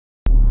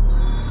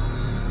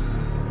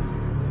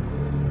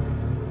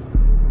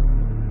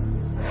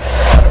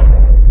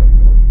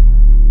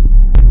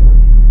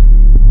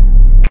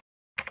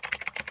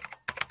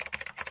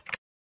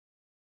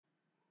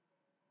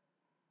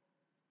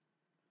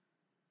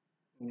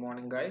Good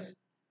morning, guys.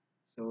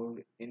 So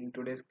in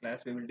today's class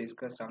we will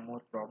discuss some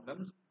more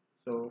problems.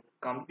 So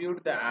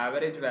compute the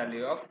average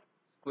value of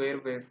square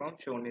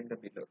waveform shown in the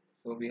below.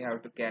 So we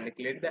have to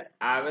calculate the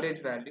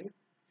average value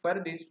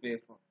for this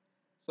waveform.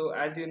 So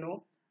as you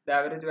know, the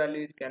average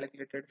value is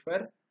calculated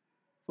for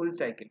full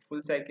cycle.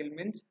 Full cycle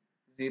means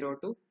 0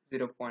 to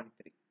 0.3.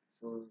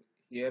 So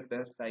here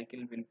the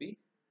cycle will be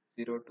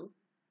 0 to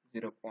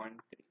 0.3.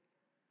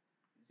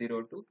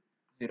 0 to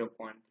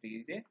 0.3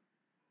 is a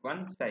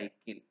one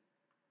cycle.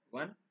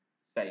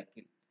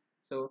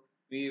 So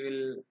we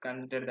will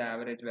consider the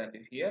average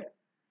value here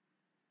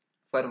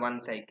for one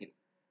cycle.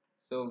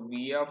 So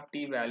V of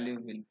t value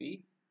will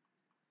be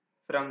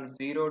from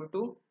 0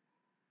 to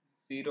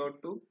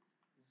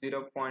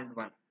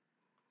 0.1.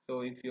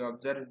 So if you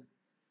observe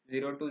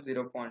 0 to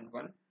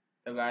 0.1,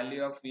 the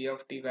value of V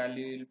of t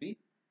value will be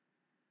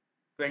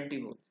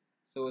 20 volts.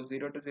 So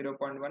 0 to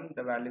 0.1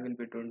 the value will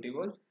be 20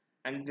 volts,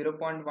 and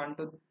 0.1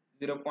 to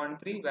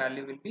 0.3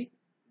 value will be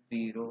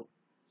 0.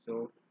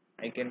 So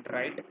I can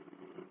write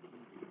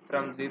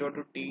from 0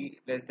 to t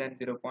less than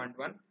 0.1,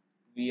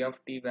 V of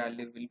t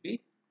value will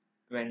be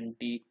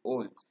 20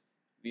 volts.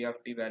 V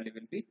of t value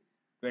will be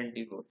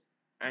 20 volts,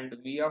 and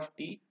V of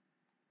t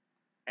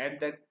at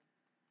the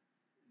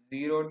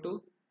 0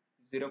 to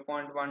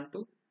 0.1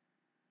 to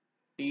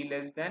t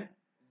less than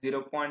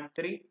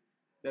 0.3,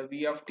 the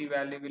V of t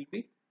value will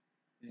be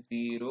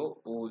 0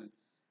 volts.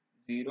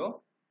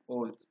 0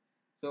 volts.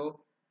 So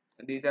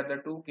these are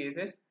the two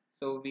cases.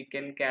 So we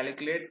can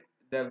calculate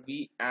the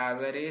V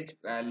average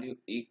value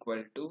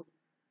equal to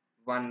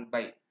 1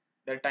 by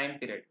the time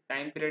period.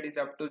 Time period is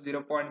up to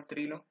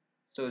 0.3, no?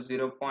 So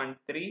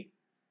 0.3,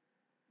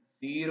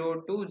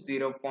 0 to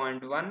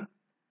 0.1,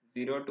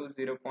 0 to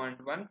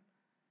 0.1,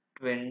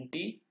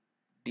 20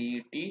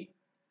 dt,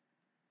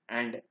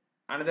 and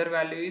another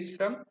value is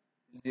from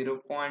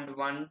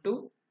 0.1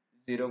 to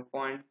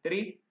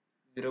 0.3,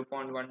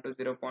 0.1 to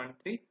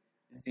 0.3,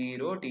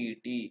 0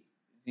 dt,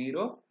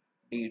 0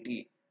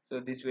 dt. So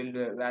this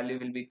value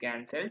will be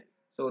cancelled.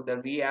 So the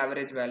V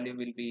average value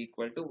will be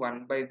equal to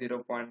 1 by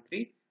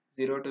 0.3,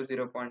 0 to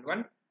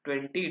 0.1,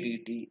 20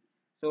 dt.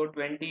 So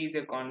 20 is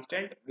a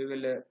constant, we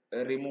will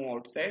remove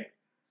outside.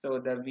 So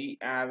the V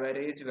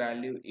average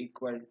value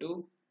equal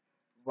to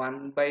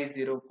 1 by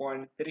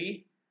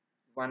 0.3,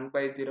 1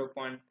 by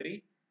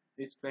 0.3,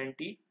 this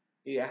 20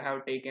 I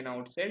have taken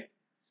outside.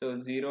 So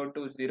 0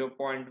 to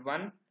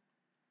 0.1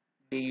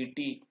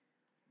 dt.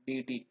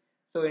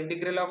 So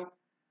integral of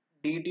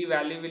dt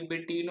value will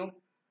be t, no?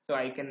 So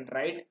I can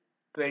write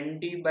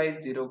 20 by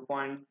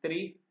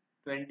 0.3,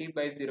 20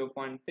 by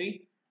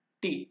 0.3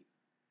 t.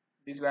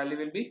 This value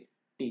will be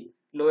t.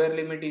 Lower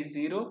limit is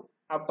 0,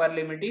 upper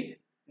limit is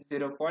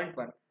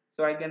 0.1.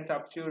 So I can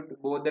substitute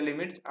both the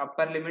limits,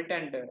 upper limit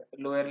and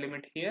lower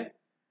limit here.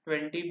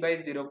 20 by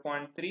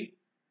 0.3,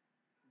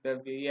 the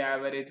V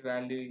average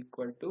value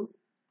equal to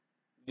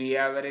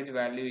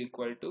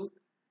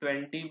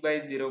 20 by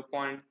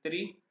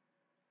 0.3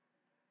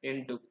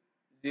 into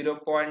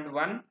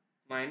 0.1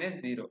 minus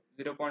 0.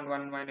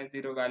 0.1 minus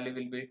 0 value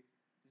will be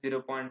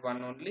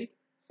 0.1 only.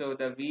 So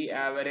the V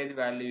average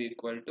value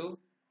equal to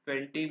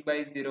 20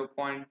 by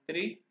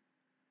 0.3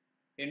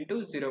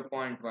 into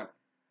 0.1.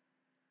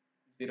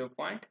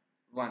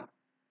 0.1.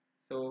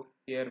 So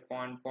here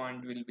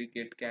point will be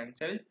get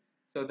cancelled.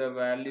 So the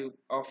value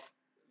of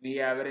V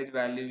average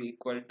value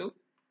equal to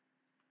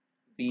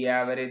V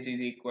average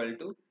is equal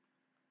to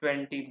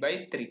 20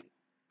 by 3.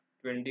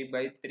 20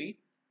 by 3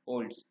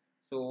 volts.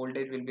 So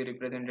voltage will be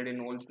represented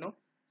in volts, no?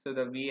 So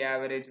the V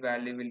average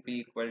value will be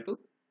equal to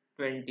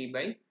 20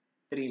 by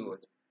 3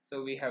 volts.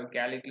 So we have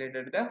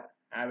calculated the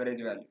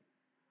average value.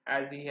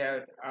 As he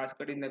had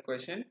asked in the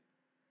question,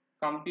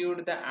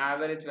 compute the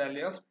average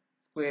value of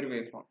square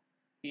waveform.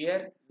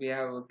 Here we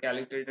have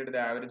calculated the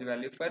average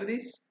value for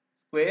this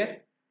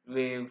square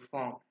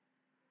waveform.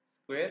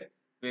 Square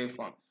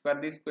waveform. For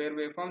this square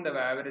waveform, the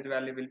average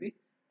value will be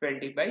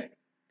 20 by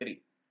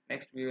 3.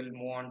 Next we will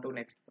move on to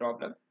next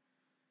problem.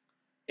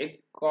 A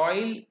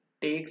coil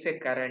takes a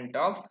current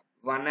of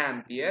 1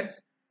 amperes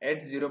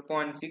at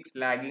 0.6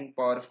 lagging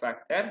power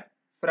factor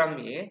from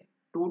a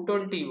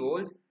 220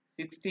 volts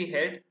 60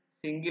 Hz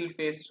single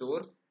phase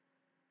source.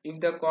 If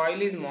the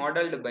coil is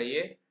modeled by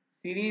a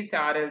series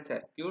RL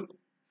circuit,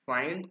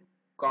 find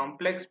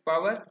complex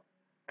power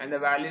and the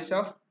values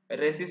of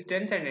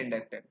resistance and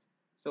inductance.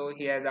 So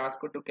he has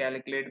asked to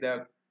calculate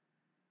the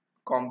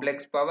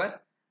complex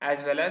power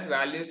as well as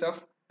values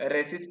of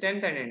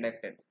resistance and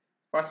inductance.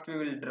 First we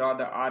will draw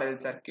the RL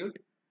circuit,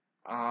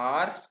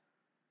 R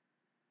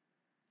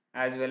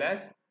as well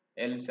as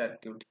L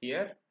circuit.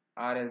 Here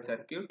RL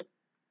circuit.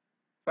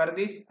 For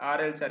this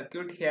RL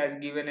circuit he has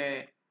given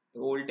a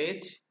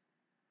voltage.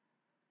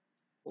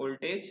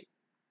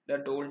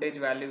 That voltage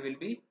value will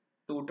be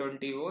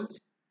 220 volts.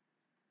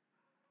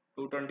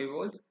 220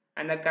 volts,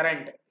 and the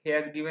current he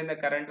has given the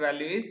current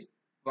value is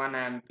 1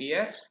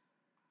 ampere.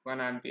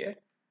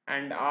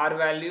 And R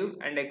value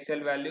and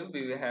XL value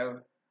we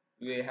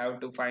have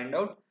to find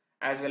out,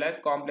 as well as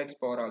complex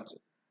power also.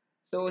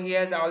 So he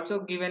has also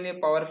given a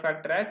power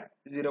factor as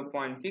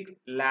 0.6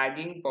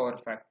 lagging power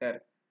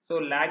factor. So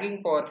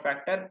lagging power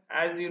factor,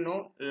 as you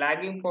know,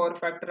 lagging power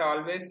factor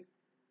always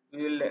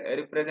will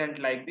represent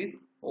like this: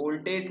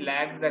 voltage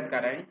lags the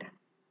current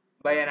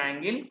by an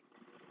angle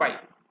pi,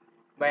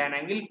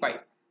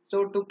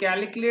 So to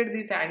calculate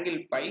this angle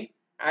pi,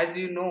 as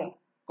you know,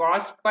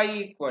 cos pi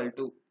equal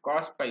to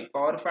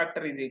power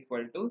factor is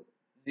equal to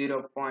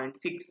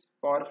 0.6,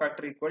 power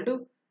factor equal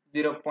to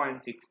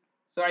 0.6.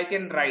 So I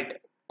can write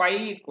pi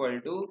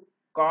equal to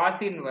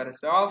cos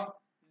inverse of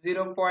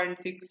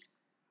 0.6,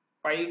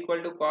 pi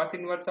equal to cos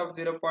inverse of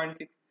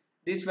 0.6.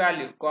 This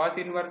value, cos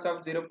inverse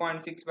of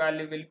 0.6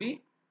 value will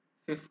be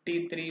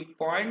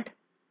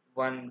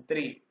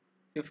 53.13,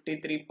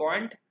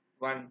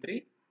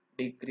 53.13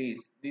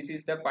 degrees. This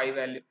is the pi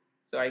value.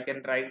 So I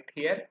can write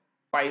here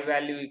pi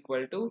value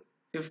equal to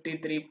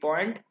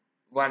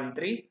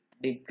 53.13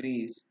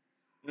 degrees.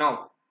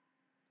 Now,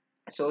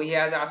 so he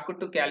has asked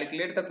to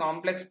calculate the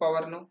complex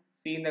power. No,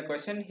 see in the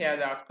question he has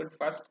asked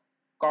first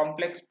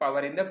complex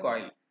power in the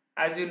coil.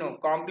 As you know,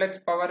 complex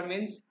power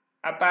means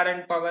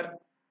apparent power.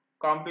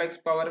 Complex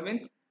power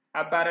means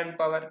apparent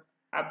power.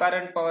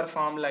 Apparent power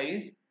formula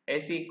is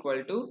S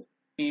equal to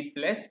P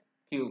plus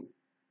Q.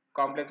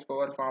 Complex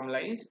power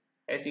formula is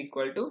S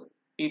equal to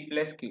P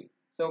plus Q.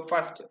 So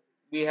first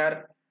we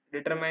have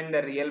determined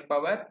the real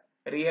power.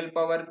 Real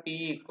power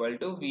P equal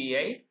to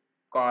VI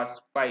cos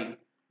pi.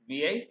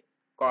 VI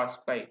cos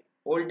pi.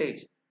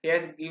 Voltage, he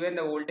has given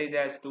the voltage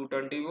as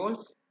 220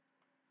 volts,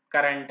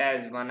 current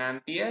as 1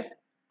 ampere,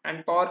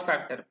 and power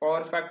factor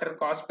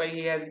cos pi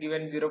he has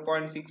given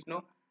 0.6.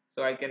 No,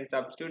 so I can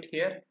substitute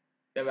here,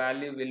 the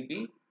value will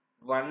be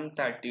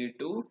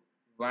 132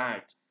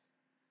 watts.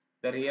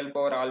 The real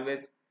power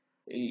always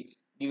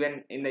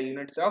given in the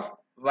units of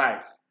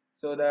watts,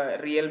 so the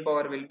real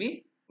power will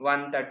be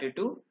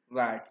 132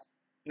 watts.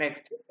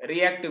 Next,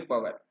 reactive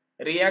power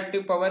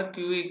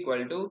Q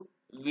equal to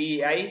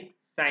VI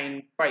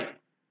sin pi,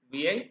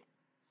 VI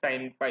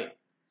sin pi.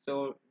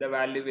 So the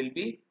value will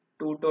be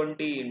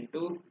 220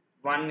 into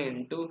 1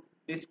 into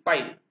this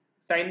pi.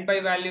 Sin pi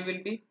value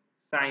will be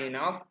sine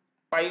of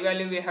pi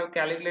value we have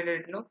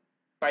calculated. No,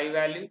 pi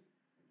value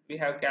we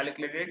have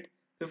calculated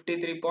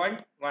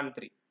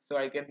 53.13. So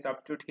I can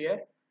substitute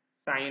here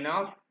sine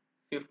of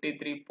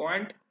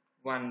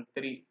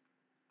 53.13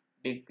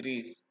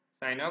 degrees.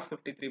 Sine of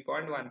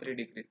 53.13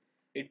 degrees.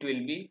 It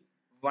will be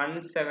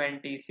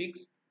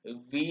 176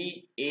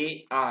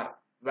 VAR,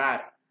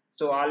 var.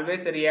 So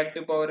always the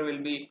reactive power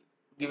will be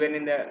given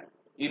in the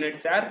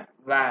units are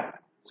var.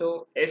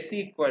 So S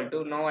equal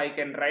to, now I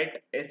can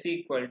write S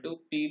equal to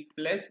P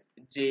plus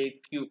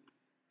JQ.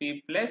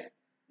 P plus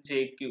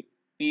JQ.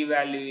 P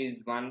value is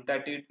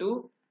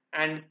 132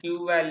 and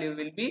Q value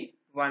will be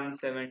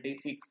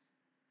 176.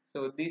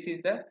 So this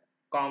is the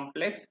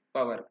complex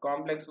power.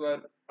 Complex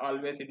power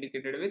always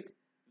indicated with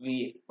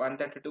VA.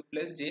 132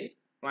 plus J,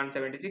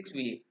 176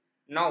 VA.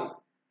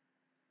 Now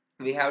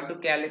we have to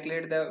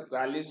calculate the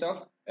values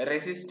of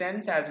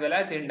resistance as well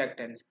as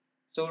inductance.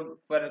 So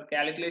for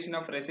calculation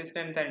of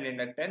resistance and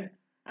inductance,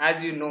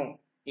 as you know,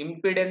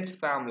 impedance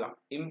formula,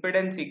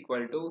 impedance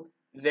equal to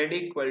Z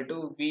equal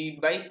to V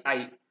by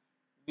I.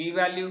 V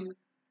value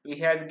he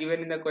has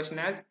given in the question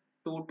as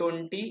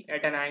 220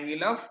 at an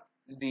angle of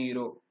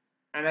 0,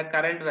 and the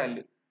current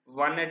value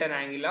 1 at an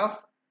angle of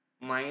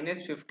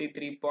minus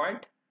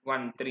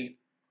 53.13,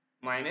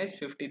 minus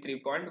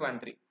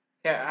 53.13.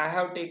 Here I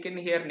have taken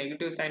here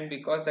negative sign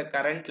because the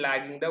current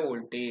lagging the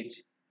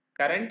voltage,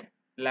 current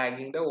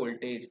lagging the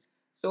voltage.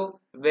 So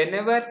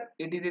whenever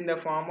it is in the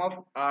form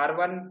of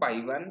R1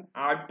 pi 1,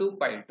 R2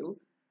 pi 2,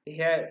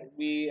 here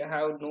we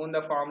have known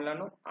the formula,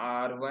 no,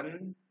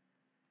 R1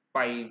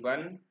 pi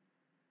 1,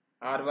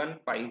 R1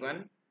 pi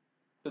 1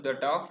 to the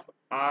top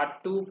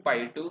R2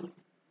 pi 2,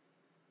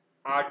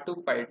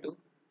 R2 pi 2.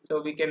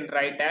 So we can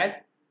write as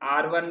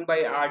R1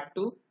 by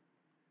R2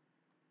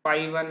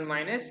 pi 1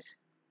 minus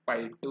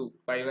pi 2,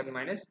 pi 1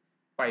 minus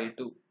pi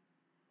 2.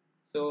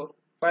 So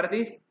for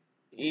this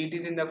it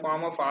is in the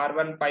form of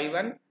R1 pi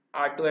 1,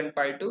 R2 and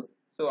pi 2.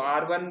 So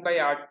R1 by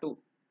R2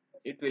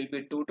 it will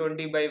be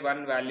 220 by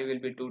 1, value will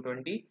be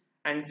 220,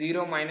 and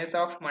 0 minus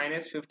of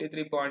minus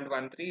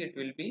 53.13, it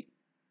will be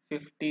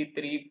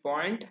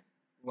 53.13,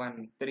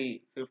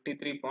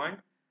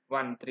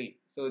 53.13.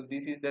 So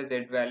this is the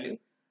Z value.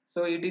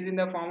 So it is in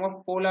the form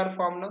of polar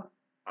form. No,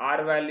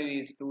 R value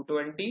is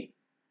 220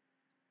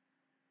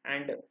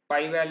 and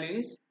pi value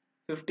is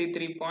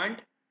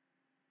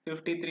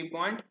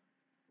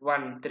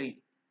 53.13.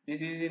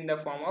 This is in the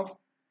form of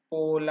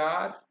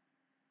polar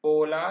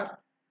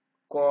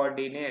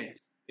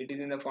coordinates. It is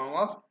in the form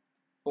of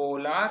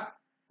polar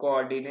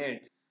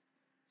coordinates.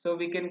 So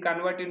we can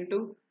convert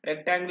into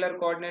rectangular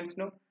coordinates.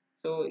 No,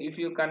 so if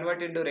you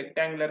convert into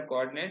rectangular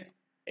coordinates,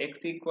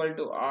 x equal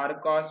to r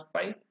cos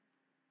pi,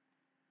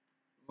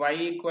 y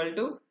equal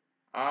to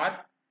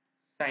r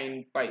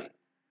sin pi,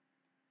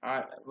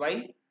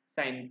 y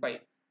sin pi.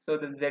 So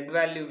the z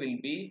value will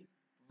be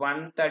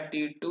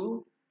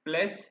 132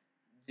 plus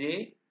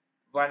j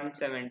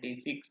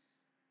 176.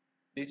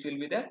 This will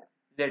be the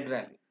Z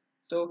value.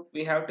 So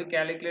we have to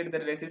calculate the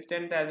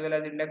resistance as well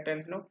as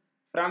inductance. No,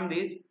 from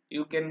this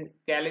you can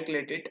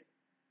calculate it.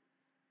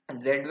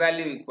 Z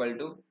value equal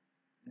to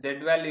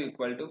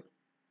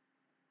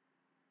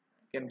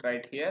I can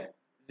write here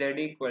Z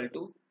equal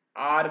to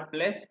R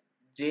plus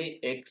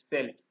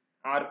JXL.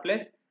 R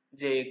plus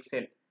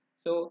JXL.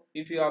 So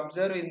if you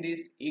observe in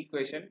this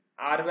equation,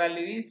 R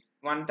value is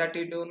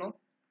 132. No,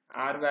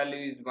 R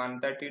value is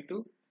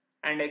 132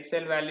 and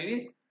XL value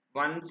is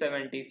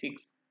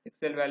 176.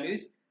 XL value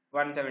is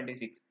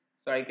 176.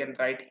 So I can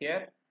write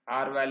here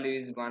R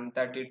value is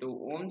 132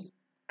 ohms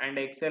and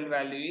XL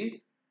value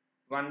is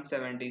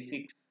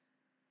 176.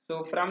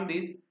 So from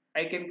this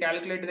I can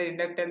calculate the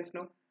inductance.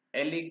 No,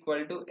 L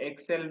equal to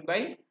XL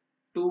by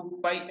 2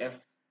 pi f.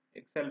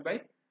 XL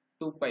by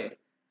 2 pi f.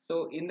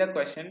 So in the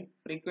question,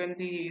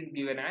 frequency is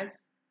given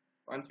as,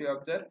 once you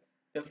observe,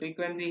 the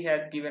frequency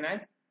has given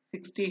as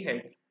 60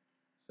 Hz.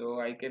 So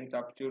I can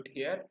substitute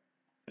here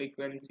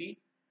frequency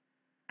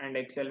and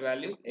XL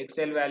value.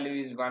 XL value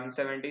is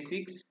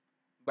 176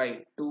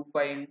 by 2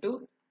 pi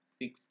into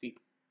 60.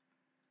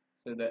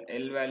 So the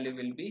L value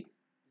will be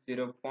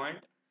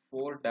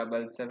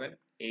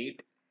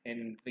 0.4778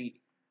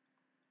 Henry.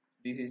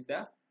 This is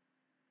the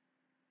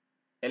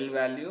L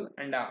value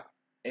and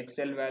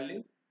XL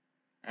value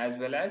as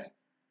well as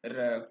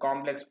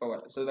complex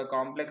power. So the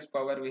complex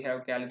power we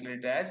have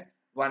calculated as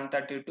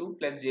 132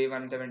 plus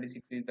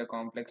J176 is the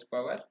complex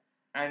power,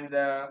 and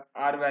the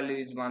R value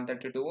is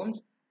 132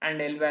 ohms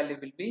and L value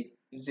will be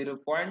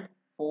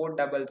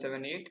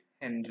 0.4778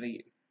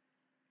 Henry.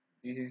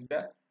 This is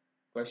the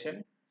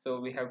question.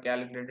 So we have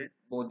calculated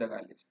both the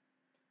values.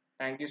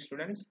 Thank you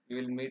students. We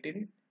will meet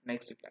in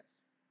next class.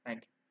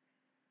 Thank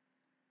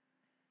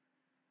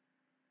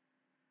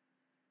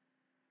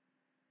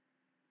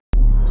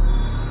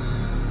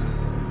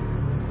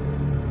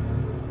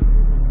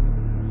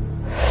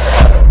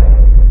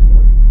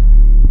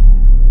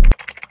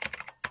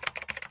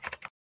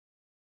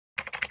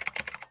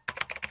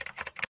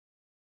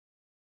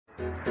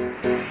you.